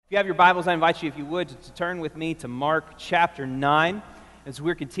If you have your Bibles, I invite you, if you would, to turn with me to Mark chapter 9 as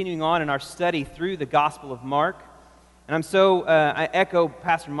we're continuing on in our study through the Gospel of Mark. And I echo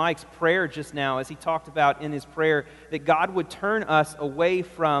Pastor Mike's prayer just now as he talked about in his prayer that God would turn us away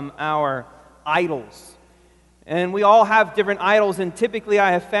from our idols. And we all have different idols, and typically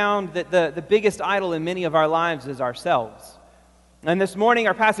I have found that the biggest idol in many of our lives is ourselves. And this morning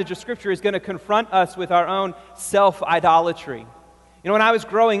our passage of Scripture is going to confront us with our own self-idolatry. You know, when I was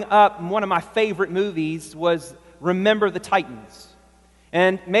growing up, one of my favorite movies was Remember the Titans.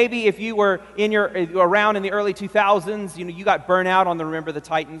 And maybe if you were around in the early 2000s, you got burnt out on the Remember the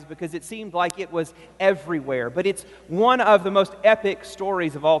Titans because it seemed like it was everywhere. But it's one of the most epic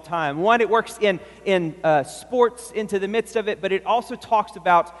stories of all time. One, it works in sports into the midst of it, but it also talks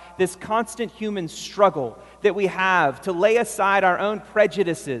about this constant human struggle that we have to lay aside our own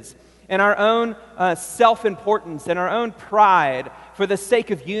prejudices and our own self-importance and our own pride for the sake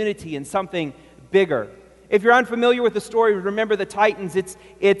of unity and something bigger. If you're unfamiliar with the story, Remember the Titans,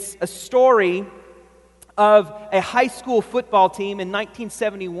 it's a story of a high school football team in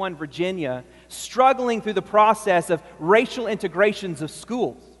 1971 Virginia struggling through the process of racial integrations of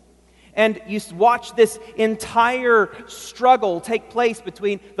schools. And you watch this entire struggle take place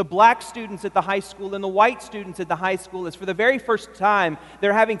between the black students at the high school and the white students at the high school, as for the very first time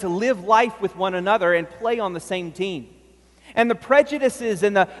they're having to live life with one another and play on the same team. And the prejudices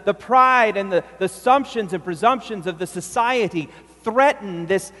and the pride and the assumptions and presumptions of the society threaten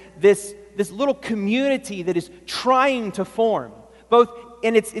this little community that is trying to form.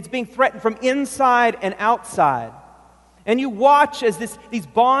 And it's being threatened from inside and outside. And you watch as these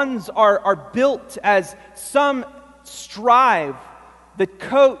bonds are built, as some strive, the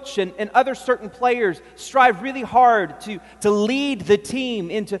coach and other certain players strive really hard to lead the team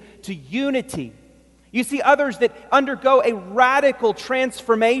into unity. You see others that undergo a radical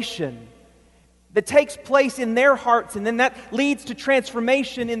transformation that takes place in their hearts, and then that leads to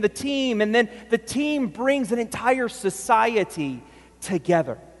transformation in the team, and then the team brings an entire society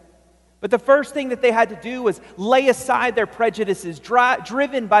together. But the first thing that they had to do was lay aside their prejudices,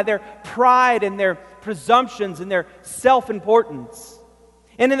 driven by their pride and their presumptions and their self-importance.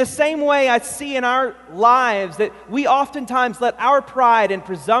 And in the same way, I see in our lives that we oftentimes let our pride and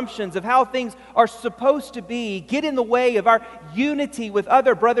presumptions of how things are supposed to be get in the way of our unity with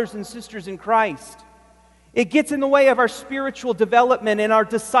other brothers and sisters in Christ. It gets in the way of our spiritual development and our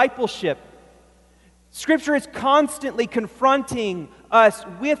discipleship. Scripture is constantly confronting us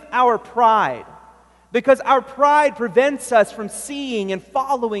with our pride, because our pride prevents us from seeing and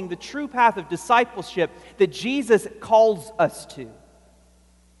following the true path of discipleship that Jesus calls us to.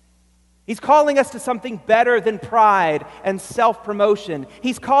 He's calling us to something better than pride and self-promotion.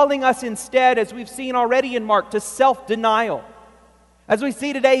 He's calling us instead, as we've seen already in Mark, to self-denial. As we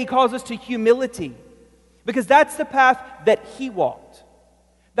see today, he calls us to humility, because that's the path that he walked.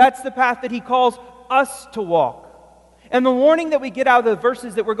 That's the path that he calls us to walk. And the warning that we get out of the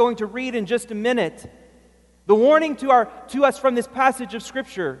verses that we're going to read in just a minute, the warning to us from this passage of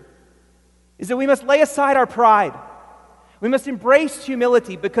Scripture, is that we must lay aside our pride. We must embrace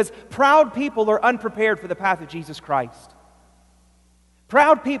humility, because proud people are unprepared for the path of Jesus Christ.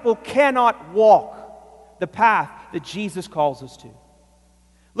 Proud people cannot walk the path that Jesus calls us to.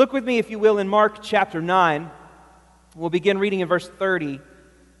 Look with me, if you will, in Mark chapter 9. We'll begin reading in verse 30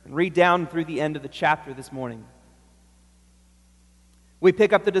 and read down through the end of the chapter this morning. We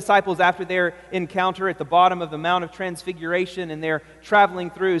pick up the disciples after their encounter at the bottom of the Mount of Transfiguration, and they're traveling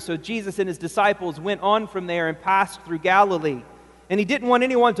through. So Jesus and his disciples went on from there and passed through Galilee. And he didn't want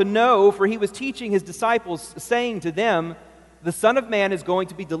anyone to know, for he was teaching his disciples, saying to them, "The Son of Man is going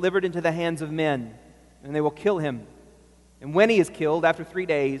to be delivered into the hands of men, and they will kill him. And when he is killed, after 3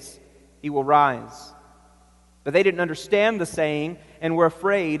 days, he will rise." But they didn't understand the saying and were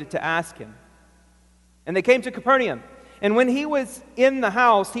afraid to ask him. And they came to Capernaum. And when he was in the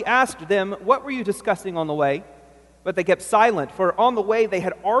house, he asked them, "What were you discussing on the way?" But they kept silent, for on the way they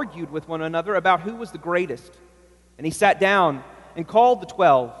had argued with one another about who was the greatest. And he sat down and called the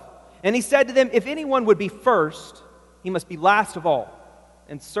 12. And he said to them, "If anyone would be first, he must be last of all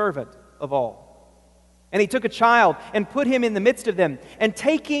and servant of all." And he took a child and put him in the midst of them. And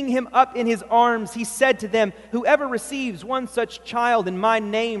taking him up in his arms, he said to them, "Whoever receives one such child in my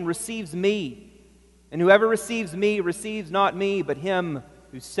name receives me. And whoever receives me receives not me, but him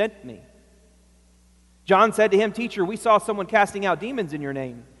who sent me." John said to him, "Teacher, we saw someone casting out demons in your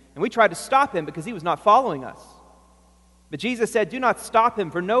name, and we tried to stop him because he was not following us." But Jesus said, "Do not stop him,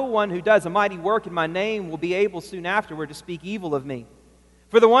 for no one who does a mighty work in my name will be able soon afterward to speak evil of me.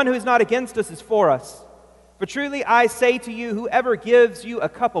 For the one who is not against us is for us. For truly I say to you, whoever gives you a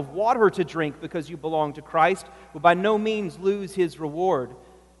cup of water to drink because you belong to Christ will by no means lose his reward.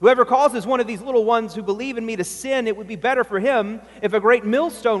 Whoever causes one of these little ones who believe in me to sin, it would be better for him if a great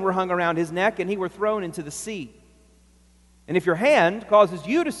millstone were hung around his neck and he were thrown into the sea. And if your hand causes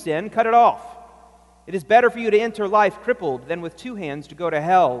you to sin, cut it off. It is better for you to enter life crippled than with 2 hands to go to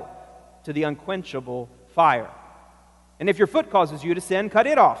hell, to the unquenchable fire. And if your foot causes you to sin, cut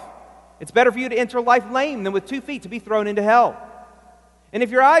it off. It's better for you to enter life lame than with 2 feet to be thrown into hell. And if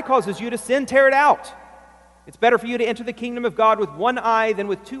your eye causes you to sin, tear it out. It's better for you to enter the kingdom of God with 1 eye than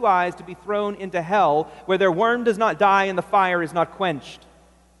with 2 eyes to be thrown into hell, where their worm does not die and the fire is not quenched.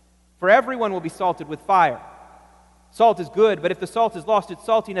 For everyone will be salted with fire. Salt is good, but if the salt has lost its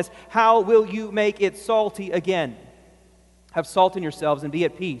saltiness, how will you make it salty again? Have salt in yourselves and be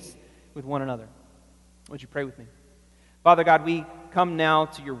at peace with one another. Would you pray with me? Father God, we come now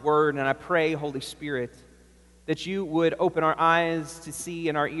to your word, and I pray, Holy Spirit, that you would open our eyes to see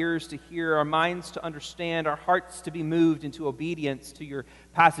and our ears to hear, our minds to understand, our hearts to be moved into obedience to your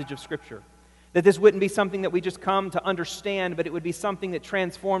passage of Scripture. That this wouldn't be something that we just come to understand, but it would be something that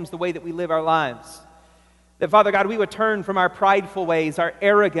transforms the way that we live our lives. That, Father God, we would turn from our prideful ways, our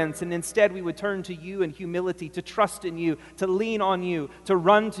arrogance, and instead we would turn to you in humility, to trust in you, to lean on you, to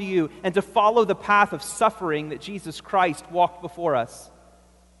run to you, and to follow the path of suffering that Jesus Christ walked before us.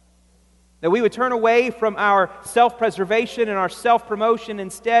 That we would turn away from our self-preservation and our self-promotion.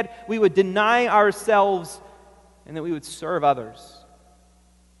 Instead, we would deny ourselves, and that we would serve others.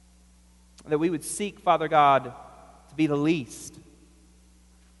 That we would seek, Father God, to be the least,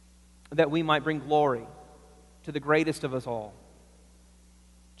 that we might bring glory to the greatest of us all,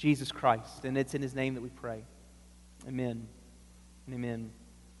 Jesus Christ. And it's in his name that we pray. Amen and amen.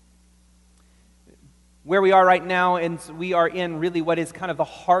 Where we are right now, and we are in really what is kind of the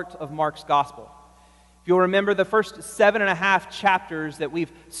heart of Mark's gospel. If you'll remember, the first 7.5 chapters that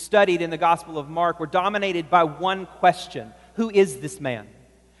we've studied in the Gospel of Mark were dominated by one question: who is this man?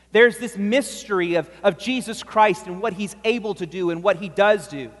 There's this mystery of Jesus Christ and what he's able to do and what he does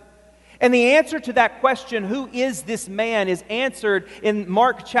do. And the answer to that question, who is this man, is answered in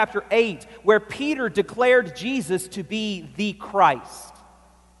Mark chapter 8, where Peter declared Jesus to be the Christ.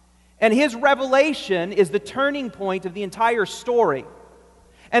 And his revelation is the turning point of the entire story.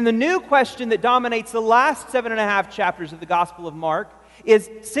 And the new question that dominates the last 7.5 chapters of the Gospel of Mark is,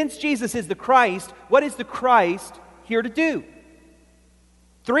 since Jesus is the Christ, what is the Christ here to do?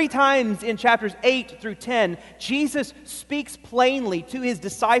 3 times in chapters 8 through 10, Jesus speaks plainly to his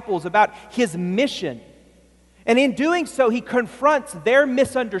disciples about his mission. And in doing so, he confronts their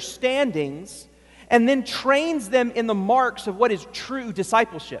misunderstandings and then trains them in the marks of what is true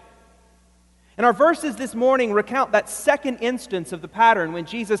discipleship. And our verses this morning recount that second instance of the pattern when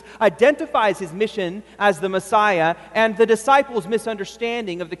Jesus identifies his mission as the Messiah and the disciples'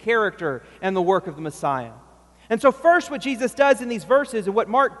 misunderstanding of the character and the work of the Messiah. And so first, what Jesus does in these verses, and what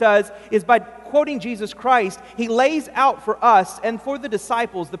Mark does, is by quoting Jesus Christ, he lays out for us and for the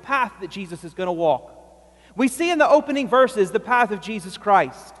disciples the path that Jesus is going to walk. We see in the opening verses the path of Jesus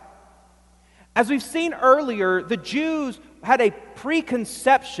Christ. As we've seen earlier, the Jews had a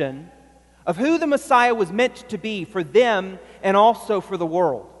preconception of who the Messiah was meant to be for them and also for the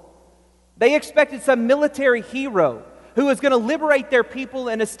world. They expected some military hero who was going to liberate their people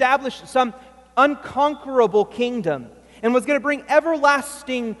and establish some unconquerable kingdom and was going to bring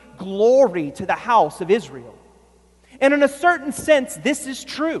everlasting glory to the house of Israel. And in a certain sense, this is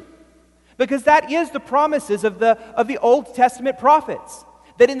true, because that is the promises of the Old Testament prophets,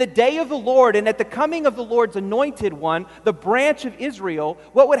 that in the day of the Lord and at the coming of the Lord's anointed one, the branch of Israel,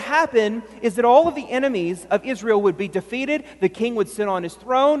 what would happen is that all of the enemies of Israel would be defeated, the king would sit on his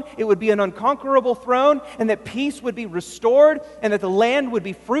throne, it would be an unconquerable throne, and that peace would be restored, and that the land would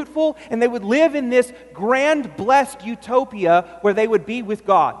be fruitful, and they would live in this grand, blessed utopia where they would be with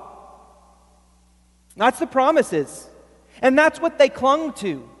God. That's the promises, and that's what they clung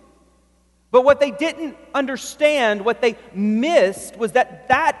to. But what they didn't understand, what they missed, was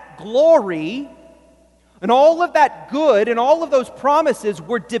that glory and all of that good and all of those promises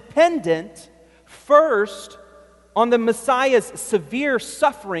were dependent first on the Messiah's severe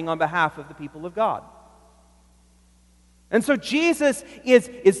suffering on behalf of the people of God. And so Jesus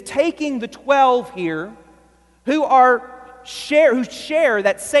is taking the 12 here who share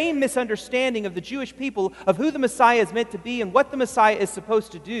that same misunderstanding of the Jewish people of who the Messiah is meant to be and what the Messiah is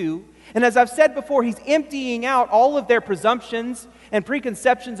supposed to do. And as I've said before, he's emptying out all of their presumptions and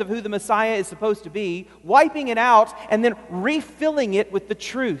preconceptions of who the Messiah is supposed to be, wiping it out, and then refilling it with the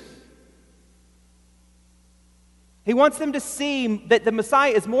truth. He wants them to see that the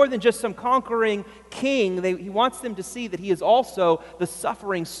Messiah is more than just some conquering king. He wants them to see that he is also the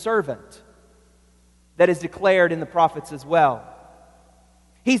suffering servant that is declared in the prophets as well.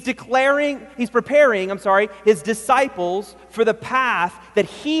 He's preparing his disciples for the path that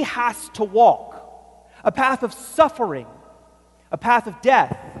he has to walk, a path of suffering, a path of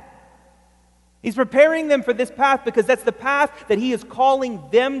death. He's preparing them for this path because that's the path that he is calling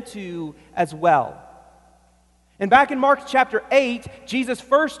them to as well. And back in Mark chapter 8, Jesus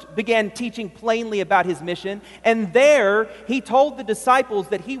first began teaching plainly about his mission, and there he told the disciples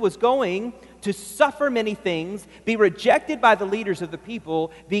that he was going to suffer many things, be rejected by the leaders of the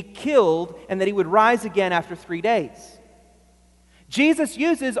people, be killed, and that he would rise again after 3 days. Jesus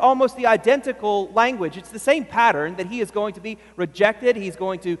uses almost the identical language. It's the same pattern, that he is going to be rejected, he's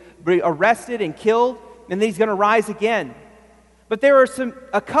going to be arrested and killed, and then he's going to rise again. But there are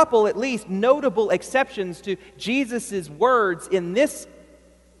a couple, at least, notable exceptions to Jesus' words in this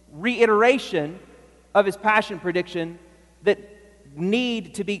reiteration of his passion prediction that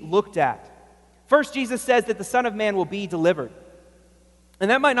need to be looked at. First, Jesus says that the Son of Man will be delivered. And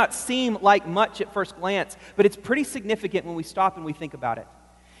that might not seem like much at first glance, but it's pretty significant when we stop and we think about it.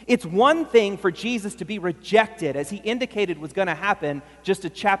 It's one thing for Jesus to be rejected, as he indicated was going to happen just a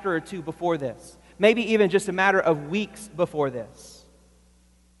chapter or two before this. Maybe even just a matter of weeks before this.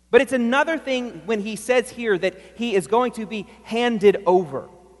 But it's another thing when he says here that he is going to be handed over.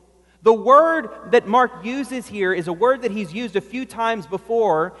 The word that Mark uses here is a word that he's used a few times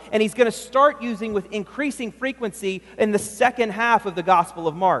before, and he's going to start using with increasing frequency in the second half of the Gospel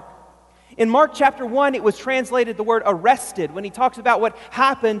of Mark. In Mark chapter 1, it was translated the word arrested when he talks about what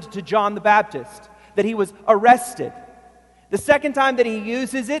happened to John the Baptist, that he was arrested. The second time that he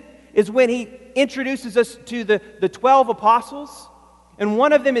uses it is when he introduces us to the 12 apostles, and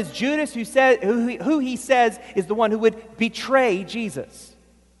one of them is Judas, who he says is the one who would betray Jesus.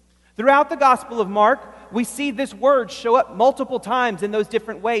 Throughout the Gospel of Mark, we see this word show up multiple times in those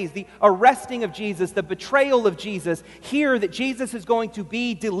different ways. The arresting of Jesus, the betrayal of Jesus, here that Jesus is going to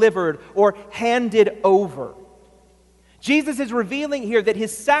be delivered or handed over. Jesus is revealing here that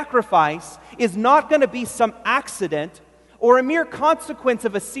his sacrifice is not going to be some accident or a mere consequence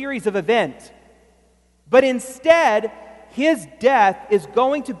of a series of events, but instead, his death is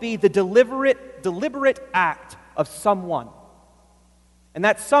going to be the deliberate act of someone. And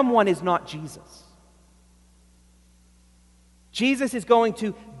that someone is not Jesus. Jesus is going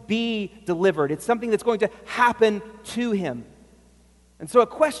to be delivered. It's something that's going to happen to him. And so a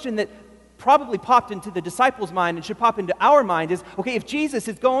question that probably popped into the disciples' mind and should pop into our mind is, okay, if Jesus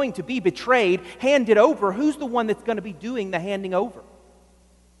is going to be betrayed, handed over, who's the one that's going to be doing the handing over?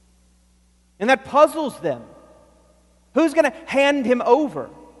 And that puzzles them. Who's going to hand him over?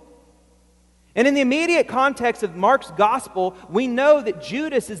 And in the immediate context of Mark's gospel, we know that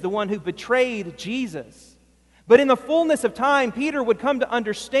Judas is the one who betrayed Jesus. But in the fullness of time, Peter would come to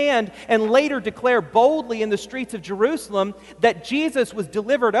understand and later declare boldly in the streets of Jerusalem that Jesus was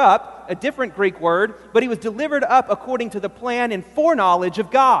delivered up, a different Greek word, but he was delivered up according to the plan and foreknowledge of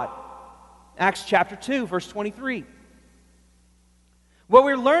God. Acts chapter 2, verse 23. What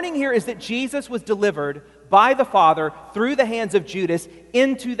we're learning here is that Jesus was delivered by the Father through the hands of Judas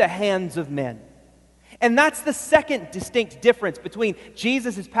into the hands of men. And that's the second distinct difference between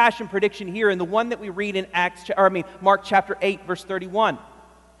Jesus' passion prediction here and the one that we read in Mark chapter 8, verse 31.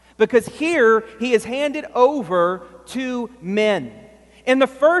 Because here he is handed over to men. And the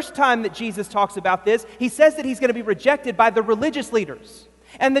first time that Jesus talks about this, he says that he's going to be rejected by the religious leaders.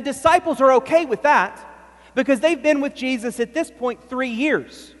 And the disciples are okay with that because they've been with Jesus at this point 3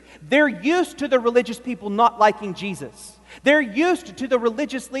 years. They're used to the religious people not liking Jesus. They're used to the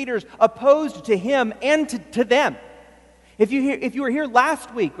religious leaders opposed to him and to them. If you were here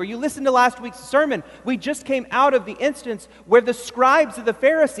last week or you listened to last week's sermon, we just came out of the instance where the scribes of the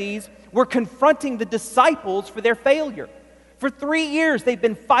Pharisees were confronting the disciples for their failure. For 3 years, they've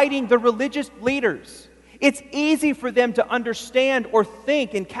been fighting the religious leaders. It's easy for them to understand or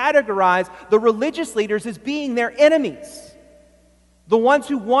think and categorize the religious leaders as being their enemies. The ones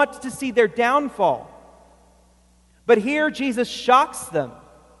who want to see their downfall. But here Jesus shocks them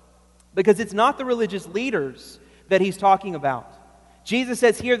because it's not the religious leaders that he's talking about. Jesus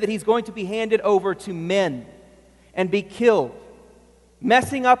says here that he's going to be handed over to men and be killed,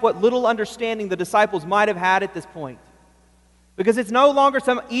 messing up what little understanding the disciples might have had at this point. Because it's no longer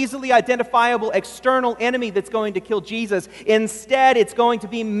some easily identifiable external enemy that's going to kill Jesus. Instead, it's going to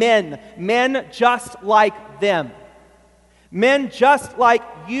be men just like them. Men just like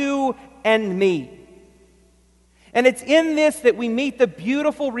you and me. And it's in this that we meet the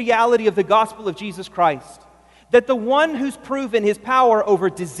beautiful reality of the gospel of Jesus Christ. that the one who's proven his power over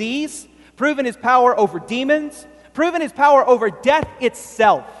disease, proven his power over demons, proven his power over death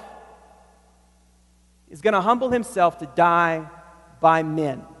itself, is going to humble himself to die by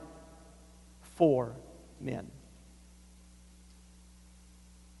men, for men.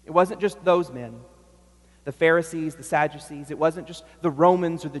 It wasn't just those men, the Pharisees, the Sadducees. It wasn't just the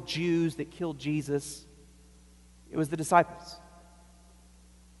Romans or the Jews that killed Jesus. It was the disciples.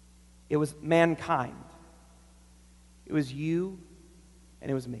 It was mankind. It was you and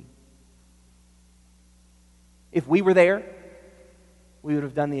it was me. If we were there, we would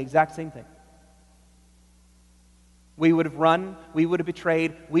have done the exact same thing. We would have run, we would have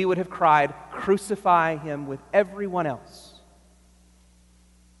betrayed, we would have cried, crucify him with everyone else.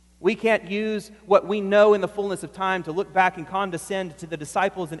 We can't use what we know in the fullness of time to look back and condescend to the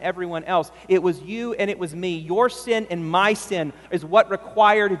disciples and everyone else. It was you and it was me. Your sin and my sin is what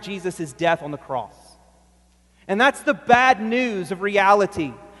required Jesus' death on the cross. And that's the bad news of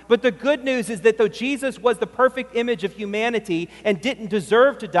reality. But the good news is that though Jesus was the perfect image of humanity and didn't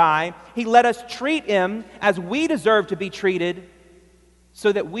deserve to die, he let us treat him as we deserve to be treated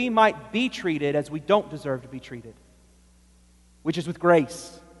so that we might be treated as we don't deserve to be treated, which is with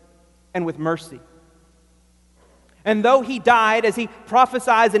grace and with mercy. And though he died, as he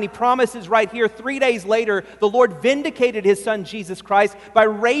prophesies and he promises right here, 3 days later, the Lord vindicated his Son Jesus Christ by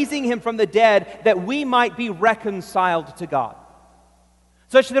raising him from the dead that we might be reconciled to God.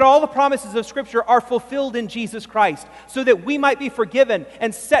 Such that all the promises of Scripture are fulfilled in Jesus Christ, so that we might be forgiven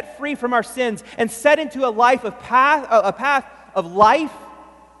and set free from our sins and set into a path of life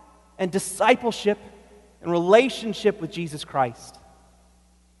and discipleship and relationship with Jesus Christ.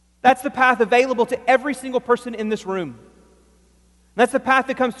 That's the path available to every single person in this room. That's the path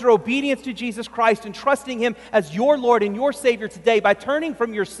that comes through obedience to Jesus Christ and trusting him as your Lord and your Savior today by turning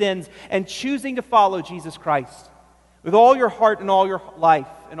from your sins and choosing to follow Jesus Christ with all your heart and all your life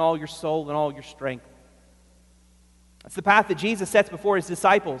and all your soul and all your strength. That's the path that Jesus sets before his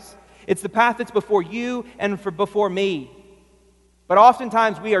disciples. It's the path that's before you and before me. But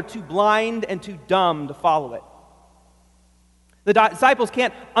oftentimes we are too blind and too dumb to follow it. The disciples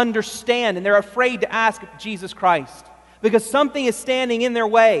can't understand and they're afraid to ask Jesus Christ because something is standing in their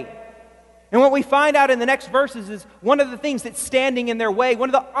way. And what we find out in the next verses is one of the things that's standing in their way, one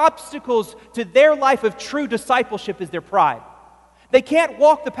of the obstacles to their life of true discipleship is their pride. They can't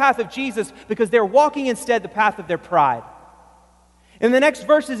walk the path of Jesus because they're walking instead the path of their pride. In the next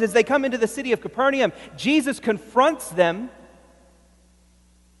verses, as they come into the city of Capernaum, Jesus confronts them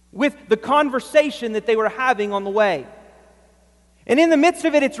with the conversation that they were having on the way. And in the midst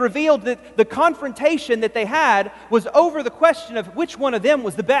of it, it's revealed that the confrontation that they had was over the question of which one of them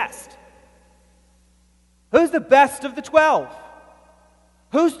was the best. Who's the best of the 12?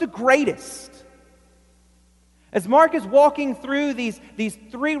 Who's the greatest? As Mark is walking through these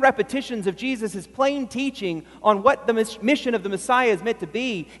three repetitions of Jesus' plain teaching on what the mission of the Messiah is meant to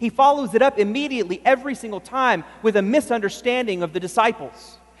be, he follows it up immediately every single time with a misunderstanding of the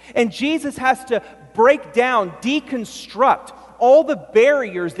disciples. And Jesus has to break down, deconstruct all the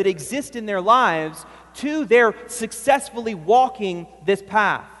barriers that exist in their lives to their successfully walking this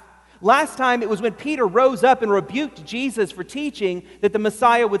path. Last time it was when Peter rose up and rebuked Jesus for teaching that the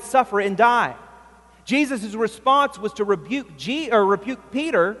Messiah would suffer and die. Jesus' response was to rebuke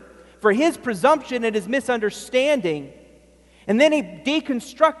Peter for his presumption and his misunderstanding. And then he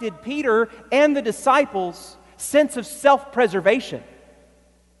deconstructed Peter and the disciples' sense of self-preservation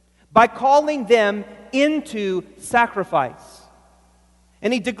by calling them into sacrifice.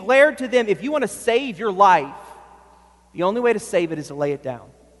 And he declared to them, if you want to save your life, the only way to save it is to lay it down,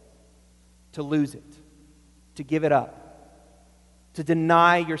 to lose it, to give it up, to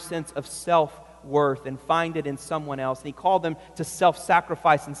deny your sense of self-worth and find it in someone else. And he called them to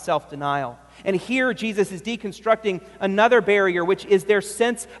self-sacrifice and self-denial. And here Jesus is deconstructing another barrier, which is their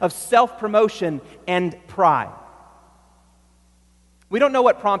sense of self-promotion and pride. We don't know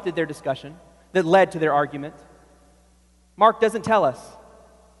what prompted their discussion that led to their argument. Mark doesn't tell us.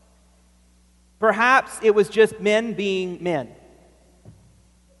 Perhaps it was just men being men.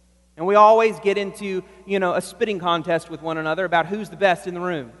 And we always get into, a spitting contest with one another about who's the best in the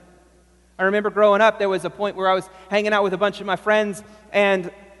room. I remember growing up, there was a point where I was hanging out with a bunch of my friends,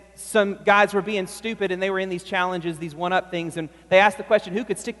 and some guys were being stupid, and they were in these challenges, these one-up things, and they asked the question, who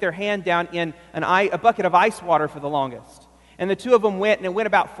could stick their hand down in a bucket of ice water for the longest? And the two of them went, and it went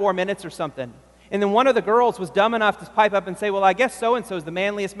about 4 minutes or something. And then one of the girls was dumb enough to pipe up and say, well, I guess so-and-so is the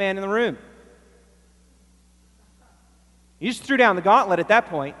manliest man in the room. You just threw down the gauntlet at that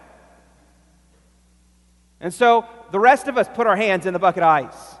point. And so the rest of us put our hands in the bucket of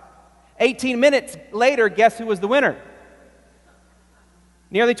ice. 18 minutes later, guess who was the winner?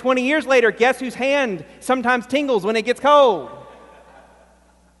 Nearly 20 years later, guess whose hand sometimes tingles when it gets cold?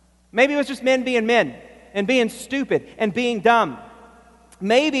 Maybe it was just men and being stupid and being dumb.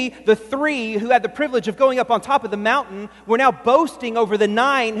 Maybe the 3 who had the privilege of going up on top of the mountain were now boasting over the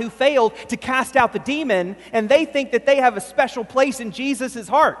 9 who failed to cast out the demon, and they think that they have a special place in Jesus'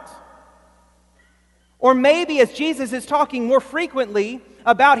 heart. Or maybe as Jesus is talking more frequently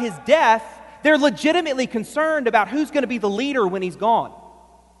about his death, they're legitimately concerned about who's going to be the leader when he's gone.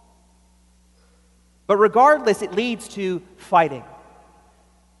 But regardless, it leads to fighting.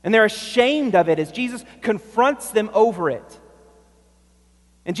 And they're ashamed of it as Jesus confronts them over it.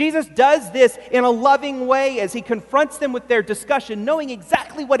 And Jesus does this in a loving way as he confronts them with their discussion, knowing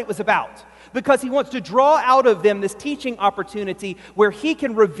exactly what it was about, because he wants to draw out of them this teaching opportunity where he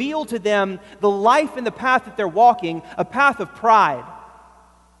can reveal to them the life and the path that they're walking, a path of pride.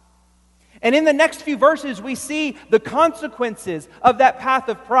 And in the next few verses, we see the consequences of that path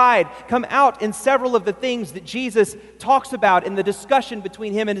of pride come out in several of the things that Jesus talks about in the discussion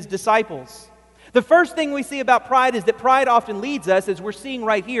between him and his disciples. The first thing we see about pride is that pride often leads us, as we're seeing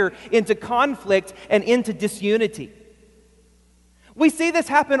right here, into conflict and into disunity. We see this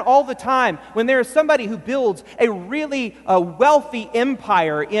happen all the time when there is somebody who builds a really wealthy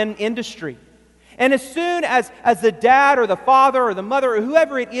empire in industry. And as soon as the dad or the father or the mother or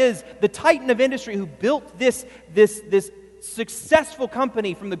whoever it is, the titan of industry who built this successful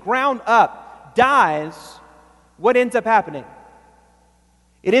company from the ground up dies, what ends up happening?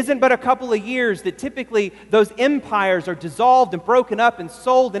 It isn't but a couple of years that typically those empires are dissolved and broken up and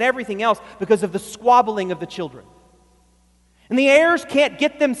sold and everything else because of the squabbling of the children. And the heirs can't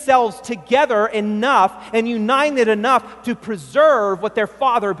get themselves together enough and united enough to preserve what their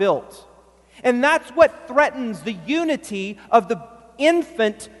father built. And that's what threatens the unity of the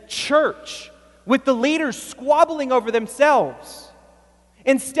infant church, with the leaders squabbling over themselves,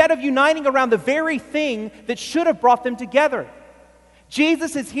 instead of uniting around the very thing that should have brought them together.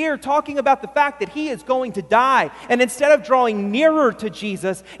 Jesus is here talking about the fact that he is going to die, and instead of drawing nearer to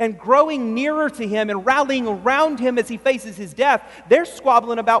Jesus and growing nearer to him and rallying around him as he faces his death, they're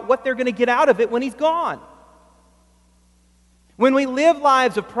squabbling about what they're going to get out of it when he's gone. When we live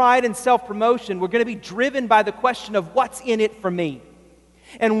lives of pride and self-promotion, we're going to be driven by the question of what's in it for me.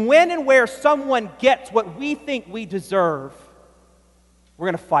 And when and where someone gets what we think we deserve, we're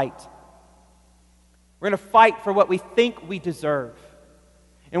going to fight. We're going to fight for what we think we deserve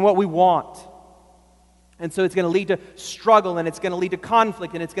and what we want. And so it's going to lead to struggle, and it's going to lead to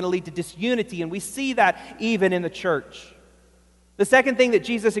conflict, and it's going to lead to disunity, and we see that even in the church. The second thing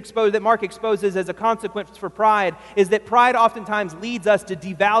that Mark exposes as a consequence for pride is that pride oftentimes leads us to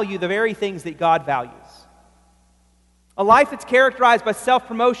devalue the very things that God values. A life that's characterized by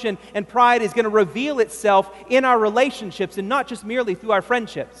self-promotion and pride is going to reveal itself in our relationships and not just merely through our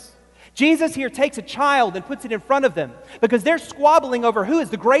friendships. Jesus here takes a child and puts it in front of them because they're squabbling over who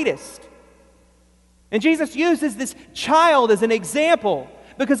is the greatest. And Jesus uses this child as an example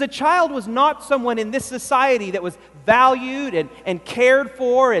because a child was not someone in this society that was valued and cared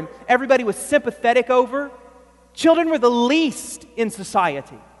for and everybody was sympathetic over. Children were the least in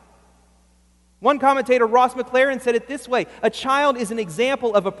society. One commentator, Ross McLaren, said it this way: a child is an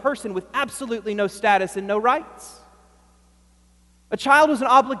example of a person with absolutely no status and no rights. A child was an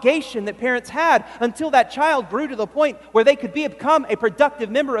obligation that parents had until that child grew to the point where they could become a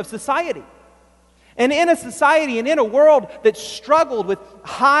productive member of society. And in a society and in a world that struggled with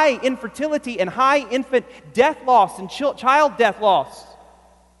high infertility and high infant death loss and child death loss,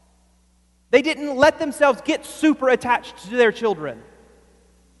 they didn't let themselves get super attached to their children.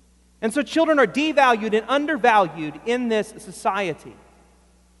 And so children are devalued and undervalued in this society.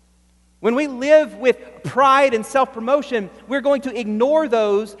 When we live with pride and self-promotion, we're going to ignore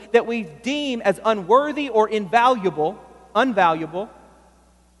those that we deem as unworthy or unvaluable,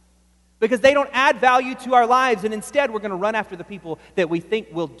 because they don't add value to our lives, and instead we're going to run after the people that we think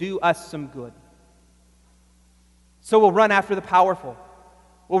will do us some good. So we'll run after the powerful.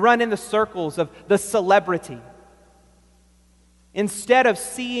 We'll run in the circles of the celebrity, instead of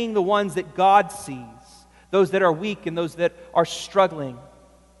seeing the ones that God sees, those that are weak and those that are struggling.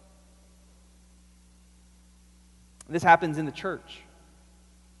 This happens in the church.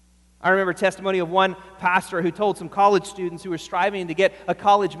 I remember a testimony of one pastor who told some college students who were striving to get a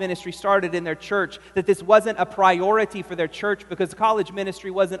college ministry started in their church that this wasn't a priority for their church because college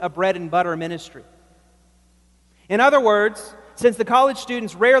ministry wasn't a bread and butter ministry. In other words, since the college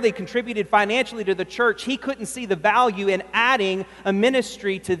students rarely contributed financially to the church, he couldn't see the value in adding a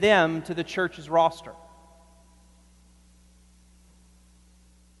ministry to them to the church's roster.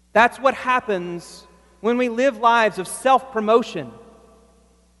 That's what happens when we live lives of self-promotion.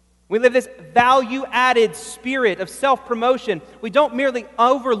 We live this value-added spirit of self-promotion. We don't merely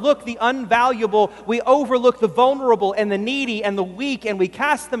overlook the unvaluable, we overlook the vulnerable and the needy and the weak, and we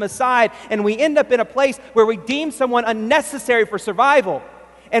cast them aside, and we end up in a place where we deem someone unnecessary for survival,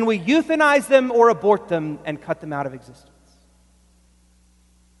 and we euthanize them or abort them and cut them out of existence.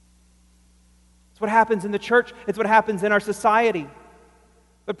 It's what happens in the church. It's what happens in our society.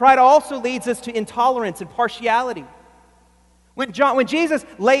 But pride also leads us to intolerance and partiality. When Jesus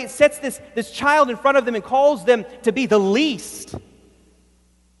sets this child in front of them and calls them to be the least,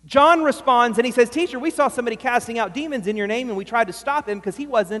 John responds and he says, "Teacher, we saw somebody casting out demons in your name and we tried to stop him because he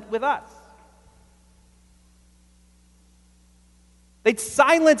wasn't with us." They'd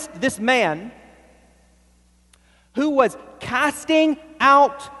silenced this man who was casting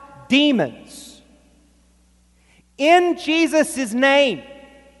out demons in Jesus' name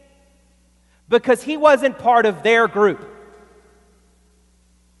because he wasn't part of their group.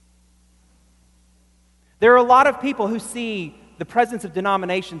 There are a lot of people who see the presence of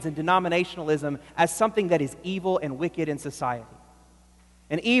denominations and denominationalism as something that is evil and wicked in society,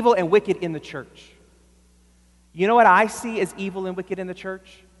 and evil and wicked in the church. You know what I see as evil and wicked in the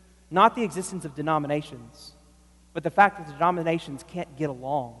church? Not the existence of denominations, but the fact that the denominations can't get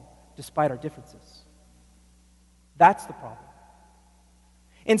along despite our differences. That's the problem.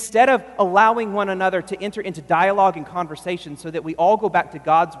 Instead of allowing one another to enter into dialogue and conversation so that we all go back to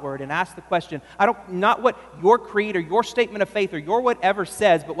God's Word and ask the question, not what your creed or your statement of faith or your whatever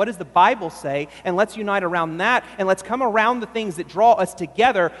says, but what does the Bible say? And let's unite around that, and let's come around the things that draw us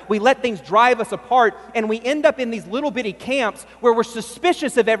together. We let things drive us apart, and we end up in these little bitty camps where we're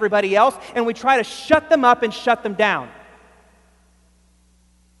suspicious of everybody else, and we try to shut them up and shut them down.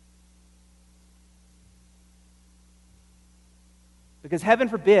 Because heaven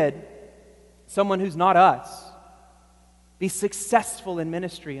forbid someone who's not us be successful in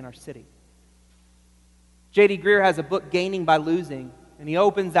ministry in our city. J.D. Greear has a book, Gaining by Losing, and he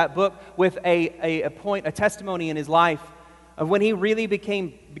opens that book with a testimony in his life of when he really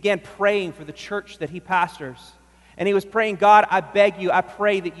began praying for the church that he pastors. And he was praying, "God, I beg you, I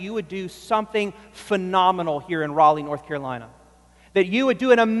pray that you would do something phenomenal here in Raleigh, North Carolina. That you would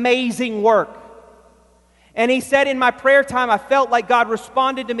do an amazing work." And he said, "In my prayer time, I felt like God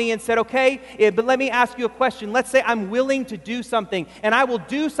responded to me and said, okay, but let me ask you a question. Let's say I'm willing to do something, and I will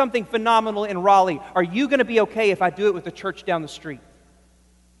do something phenomenal in Raleigh. Are you going to be okay if I do it with the church down the street?"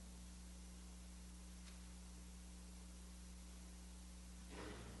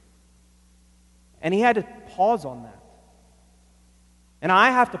 And he had to pause on that. And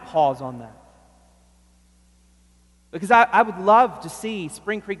I have to pause on that. Because I would love to see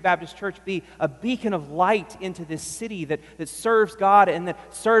Spring Creek Baptist Church be a beacon of light into this city that serves God and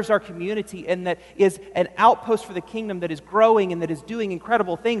that serves our community and that is an outpost for the kingdom that is growing and that is doing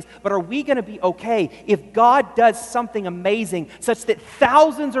incredible things. But are we going to be okay if God does something amazing such that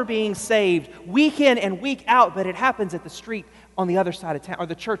thousands are being saved week in and week out, but it happens at the street on the other side of town or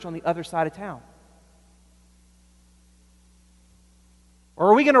the church on the other side of town?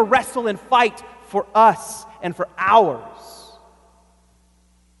 Or are we going to wrestle and fight for us and for ours?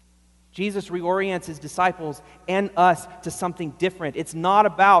 Jesus reorients his disciples and us to something different. It's not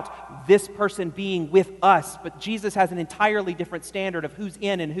about this person being with us, but Jesus has an entirely different standard of who's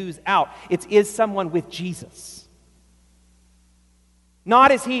in and who's out. It is someone with Jesus. Not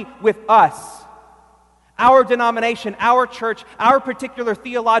is he with us, our denomination, our church, our particular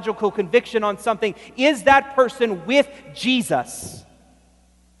theological conviction on something. Is that person with Jesus?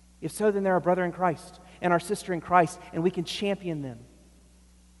 If so, then they're our brother in Christ and our sister in Christ, and we can champion them.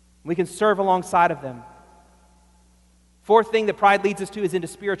 We can serve alongside of them. Fourth thing that pride leads us to is into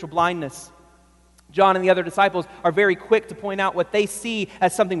spiritual blindness. John and the other disciples are very quick to point out what they see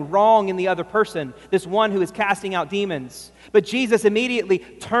as something wrong in the other person, this one who is casting out demons. But Jesus immediately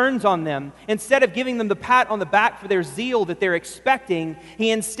turns on them. Instead of giving them the pat on the back for their zeal that they're expecting, he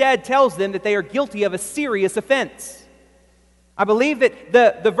instead tells them that they are guilty of a serious offense. I believe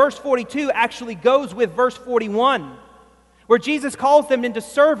that the verse 42 actually goes with verse 41, where Jesus calls them into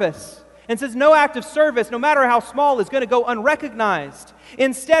service and says no act of service, no matter how small, is going to go unrecognized.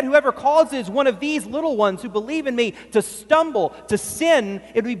 Instead, whoever causes one of these little ones who believe in me to stumble, to sin,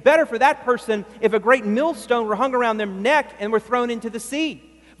 it would be better for that person if a great millstone were hung around their neck and were thrown into the sea.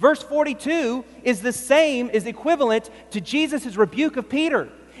 Verse 42 is equivalent to Jesus' rebuke of Peter.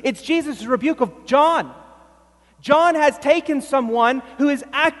 It's Jesus' rebuke of John. John has taken someone who is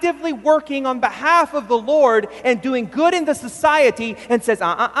actively working on behalf of the Lord and doing good in the society and says,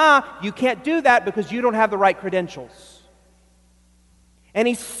 you can't do that because you don't have the right credentials. And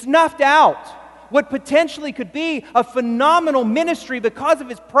he snuffed out what potentially could be a phenomenal ministry because of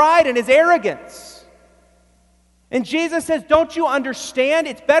his pride and his arrogance. And Jesus says, don't you understand?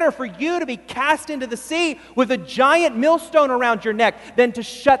 It's better for you to be cast into the sea with a giant millstone around your neck than to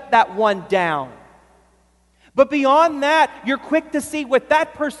shut that one down. But beyond that, you're quick to see what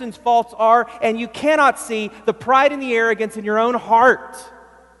that person's faults are, and you cannot see the pride and the arrogance in your own heart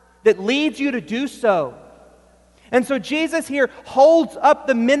that leads you to do so. And so Jesus here holds up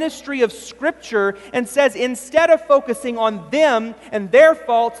the ministry of Scripture and says, instead of focusing on them and their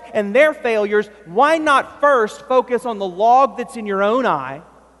faults and their failures, why not first focus on the log that's in your own eye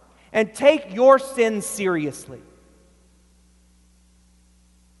and take your sins seriously?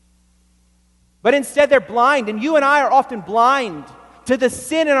 But instead they're blind, and you and I are often blind to the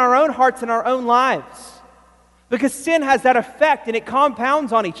sin in our own hearts and our own lives. Because sin has that effect and it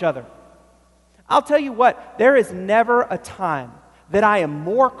compounds on each other. I'll tell you what, there is never a time that I am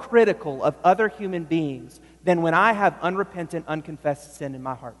more critical of other human beings than when I have unrepentant, unconfessed sin in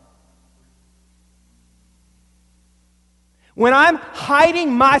my heart. When I'm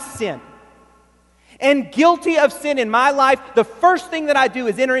hiding my sin and guilty of sin in my life, the first thing that I do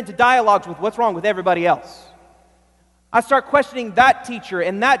is enter into dialogues with what's wrong with everybody else. I start questioning that teacher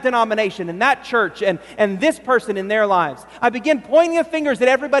and that denomination and that church and this person in their lives. I begin pointing the fingers at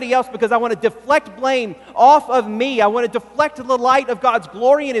everybody else because I want to deflect blame off of me. I want to deflect the light of God's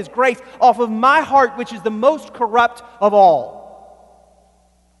glory and His grace off of my heart, which is the most corrupt of all.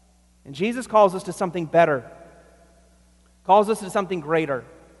 And Jesus calls us to something better. Calls us to something greater.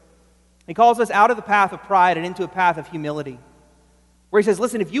 He calls us out of the path of pride and into a path of humility. Where He says,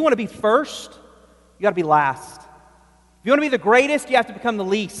 listen, if you want to be first, you got to be last. If you want to be the greatest, you have to become the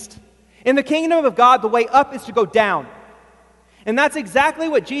least. In the kingdom of God, the way up is to go down. And that's exactly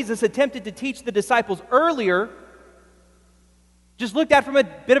what Jesus attempted to teach the disciples earlier, just looked at from a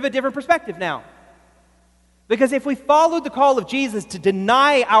bit of a different perspective now. Because if we followed the call of Jesus to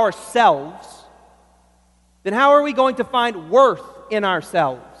deny ourselves, then how are we going to find worth in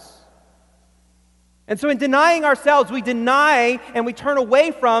ourselves? And so in denying ourselves, we deny and we turn away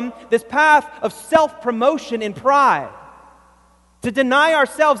from this path of self-promotion and pride. To deny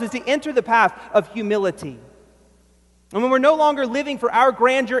ourselves is to enter the path of humility. And when we're no longer living for our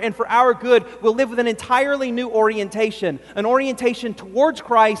grandeur and for our good, we'll live with an entirely new orientation, an orientation towards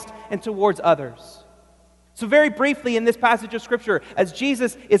Christ and towards others. So very briefly in this passage of Scripture, as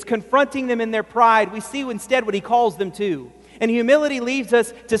Jesus is confronting them in their pride, we see instead what He calls them to. And humility leads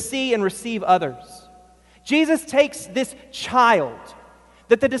us to see and receive others. Jesus takes this child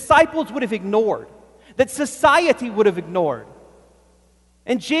that the disciples would have ignored, that society would have ignored.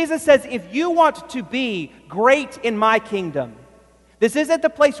 And Jesus says, if you want to be great in my kingdom, this isn't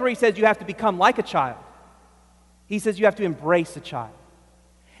the place where He says you have to become like a child. He says you have to embrace a child.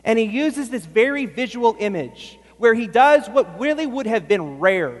 And He uses this very visual image where He does what really would have been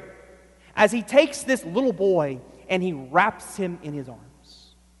rare, as He takes this little boy and He wraps him in His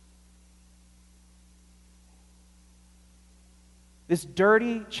arms. This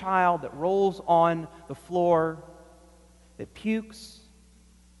dirty child that rolls on the floor, that pukes,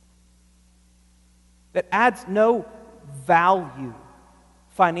 that adds no value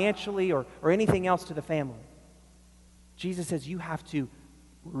financially or anything else to the family. Jesus says you have to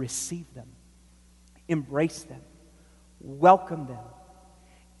receive them, embrace them, welcome them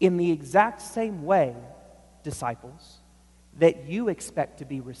in the exact same way, disciples, that you expect to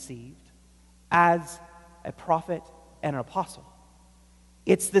be received as a prophet and an apostle.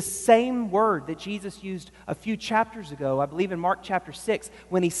 It's the same word that Jesus used a few chapters ago, I believe in Mark chapter 6,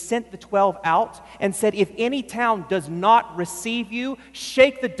 when He sent the 12 out and said, if any town does not receive you,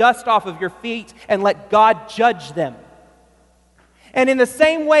 shake the dust off of your feet and let God judge them. And in the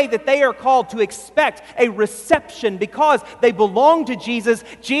same way that they are called to expect a reception because they belong to Jesus,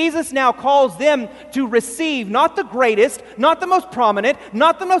 Jesus now calls them to receive not the greatest, not the most prominent,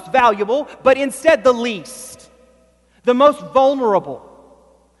 not the most valuable, but instead the least, the most vulnerable,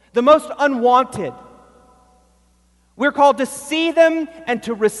 the most unwanted. We're called to see them and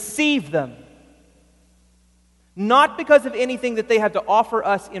to receive them. Not because of anything that they have to offer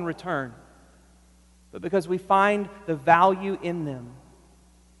us in return, but because we find the value in them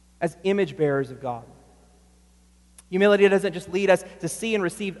as image bearers of God. Humility doesn't just lead us to see and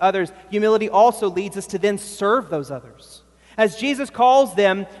receive others. Humility also leads us to then serve those others. As Jesus calls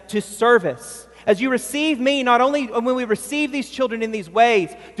them to service. As you receive me, not only when we receive these children in these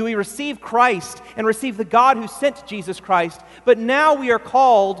ways, do we receive Christ and receive the God who sent Jesus Christ, but now we are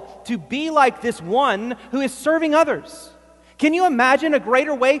called to be like this one who is serving others. Can you imagine a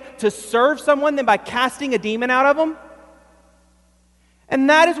greater way to serve someone than by casting a demon out of them? And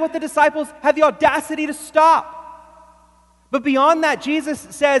that is what the disciples had the audacity to stop. But beyond that, Jesus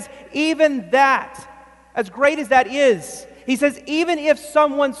says, even that, as great as that is, he says, even if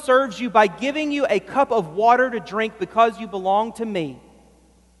someone serves you by giving you a cup of water to drink because you belong to me,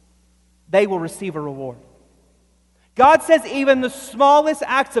 they will receive a reward. God says even the smallest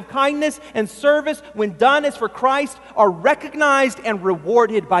acts of kindness and service, when done as for Christ, are recognized and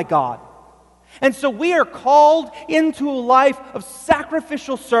rewarded by God. And so we are called into a life of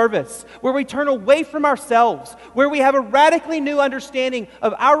sacrificial service, where we turn away from ourselves, where we have a radically new understanding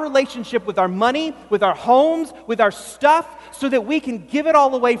of our relationship with our money, with our homes, with our stuff, so that we can give it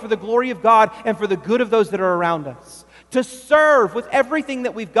all away for the glory of God and for the good of those that are around us. To serve with everything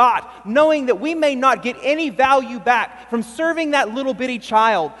that we've got, knowing that we may not get any value back from serving that little bitty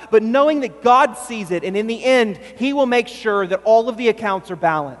child, but knowing that God sees it, and in the end, He will make sure that all of the accounts are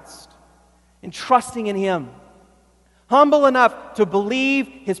balanced. And trusting in Him. Humble enough to believe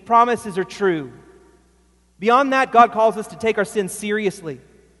His promises are true. Beyond that, God calls us to take our sins seriously.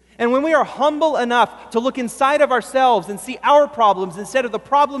 And when we are humble enough to look inside of ourselves and see our problems instead of the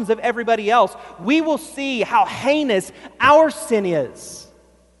problems of everybody else, we will see how heinous our sin is.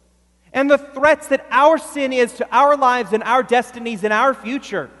 And the threats that our sin is to our lives and our destinies and our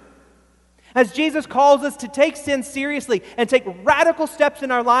future. As Jesus calls us to take sin seriously and take radical steps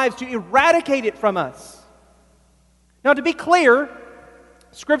in our lives to eradicate it from us. Now, to be clear,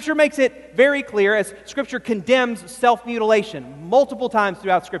 Scripture makes it very clear as Scripture condemns self-mutilation multiple times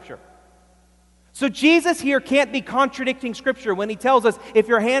throughout Scripture. So Jesus here can't be contradicting Scripture when He tells us if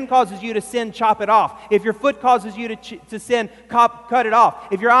your hand causes you to sin, chop it off. If your foot causes you to sin, cut it off.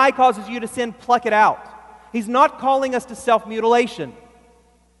 If your eye causes you to sin, pluck it out. He's not calling us to self-mutilation.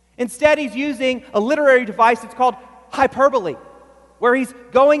 Instead, He's using a literary device that's called hyperbole, where He's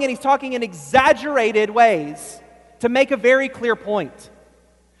going and He's talking in exaggerated ways to make a very clear point.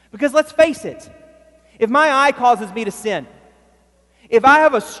 Because let's face it, if my eye causes me to sin, if I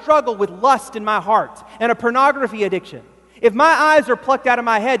have a struggle with lust in my heart and a pornography addiction, if my eyes are plucked out of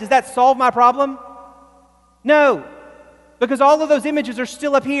my head, does that solve my problem? No, because all of those images are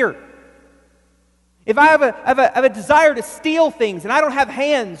still up here. If I have a desire to steal things and I don't have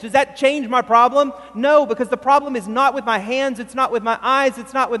hands, does that change my problem? No, because the problem is not with my hands, it's not with my eyes,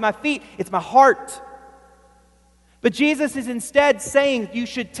 it's not with my feet, it's my heart. But Jesus is instead saying you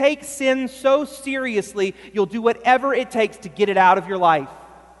should take sin so seriously, you'll do whatever it takes to get it out of your life.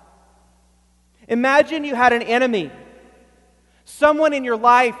 Imagine you had an enemy, someone in your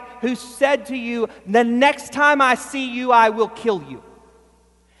life who said to you, the next time I see you, I will kill you.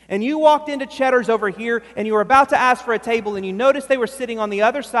 And you walked into Cheddar's over here, and you were about to ask for a table, and you noticed they were sitting on the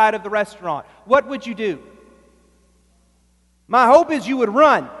other side of the restaurant. What would you do? My hope is you would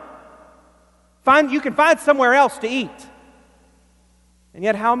run. You can find somewhere else to eat. And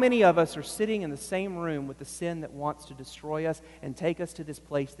yet how many of us are sitting in the same room with the sin that wants to destroy us and take us to this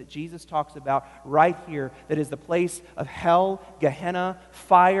place that Jesus talks about right here, that is the place of hell, Gehenna,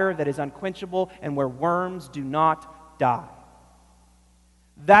 fire that is unquenchable, and where worms do not die.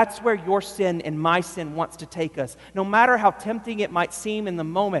 That's where your sin and my sin wants to take us. No matter how tempting it might seem in the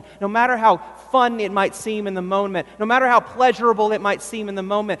moment, no matter how fun it might seem in the moment, no matter how pleasurable it might seem in the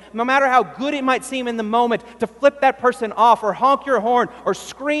moment, no matter how good it might seem in the moment to flip that person off or honk your horn or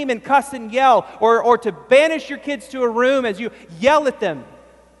scream and cuss and yell or to banish your kids to a room as you yell at them.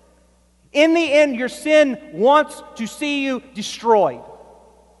 In the end, your sin wants to see you destroyed.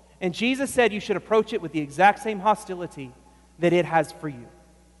 And Jesus said you should approach it with the exact same hostility that it has for you.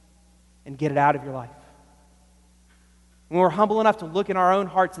 And get it out of your life. When we're humble enough to look in our own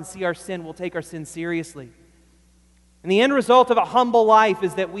hearts and see our sin, we'll take our sin seriously. And the end result of a humble life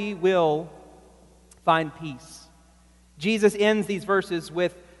is that we will find peace. Jesus ends these verses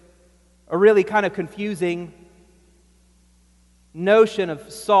with a really kind of confusing notion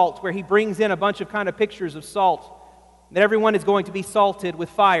of salt, where He brings in a bunch of kind of pictures of salt, that everyone is going to be salted with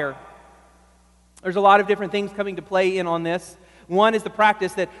fire. There's a lot of different things coming to play in on this. One is the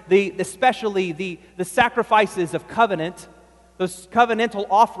practice that especially the sacrifices of covenant, those covenantal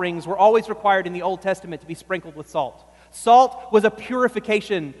offerings were always required in the Old Testament to be sprinkled with salt. Salt was a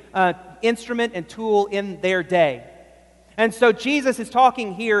purification instrument and tool in their day. And so Jesus is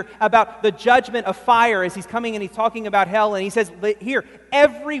talking here about the judgment of fire as He's coming and He's talking about hell. And He says here,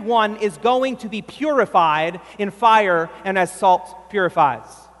 everyone is going to be purified in fire and as salt purifies.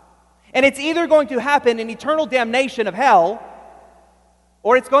 And it's either going to happen in eternal damnation of hell,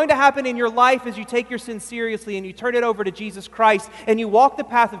 or it's going to happen in your life as you take your sin seriously and you turn it over to Jesus Christ and you walk the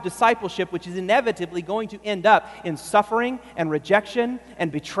path of discipleship, which is inevitably going to end up in suffering and rejection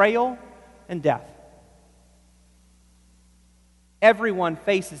and betrayal and death. Everyone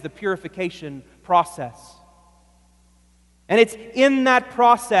faces the purification process. And it's in that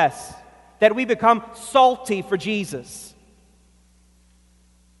process that we become salty for Jesus.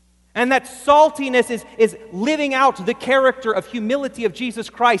 And that saltiness is living out the character of humility of Jesus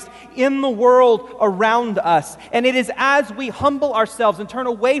Christ in the world around us. And it is as we humble ourselves and turn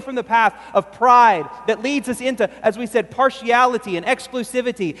away from the path of pride that leads us into, as we said, partiality and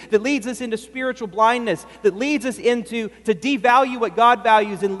exclusivity, that leads us into spiritual blindness, that leads us into to devalue what God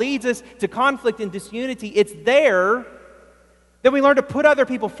values and leads us to conflict and disunity. It's there that we learn to put other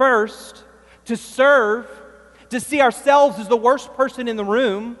people first, to serve, to see ourselves as the worst person in the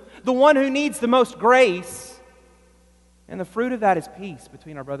room, the one who needs the most grace. And the fruit of that is peace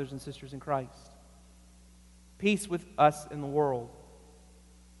between our brothers and sisters in Christ. Peace with us in the world.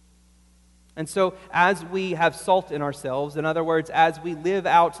 And so as we have salt in ourselves, in other words, as we live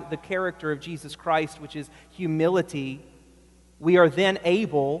out the character of Jesus Christ, which is humility, we are then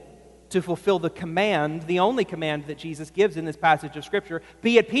able to fulfill the command, the only command that Jesus gives in this passage of Scripture,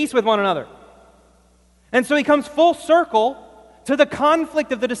 be at peace with one another. And so he comes full circle to the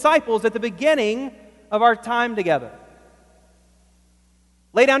conflict of the disciples at the beginning of our time together.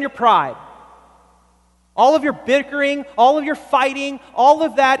 Lay down your pride. All of your bickering, all of your fighting, all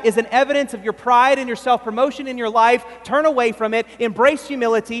of that is an evidence of your pride and your self-promotion in your life. Turn away from it. Embrace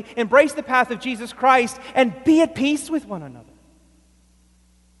humility. Embrace the path of Jesus Christ and be at peace with one another.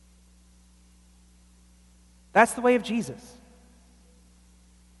 That's the way of Jesus.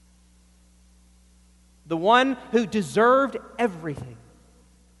 The one who deserved everything.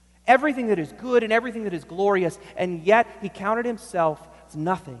 Everything that is good and everything that is glorious, and yet he counted himself as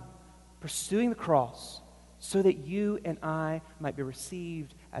nothing, pursuing the cross so that you and I might be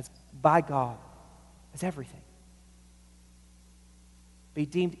received as by God as everything. Be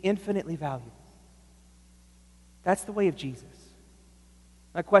deemed infinitely valuable. That's the way of Jesus.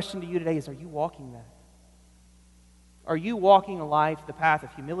 My question to you today is, are you walking that? Are you walking a life, the path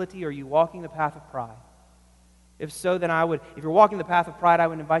of humility, or are you walking the path of pride? If so, then if you're walking the path of pride, I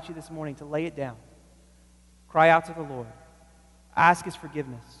would invite you this morning to lay it down. Cry out to the Lord. Ask His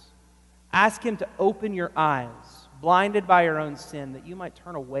forgiveness. Ask Him to open your eyes, blinded by your own sin, that you might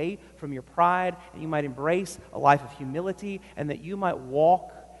turn away from your pride, and you might embrace a life of humility, and that you might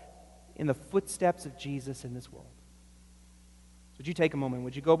walk in the footsteps of Jesus in this world. Would you take a moment?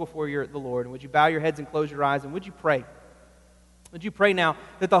 Would you go before the Lord, and would you bow your heads and close your eyes, and would you pray? Would you pray now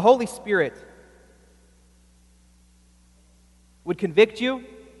that the Holy Spirit would convict you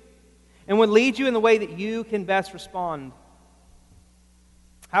and would lead you in the way that you can best respond?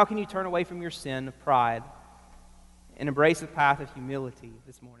 How can you turn away from your sin of pride and embrace the path of humility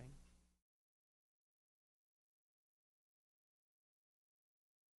this morning?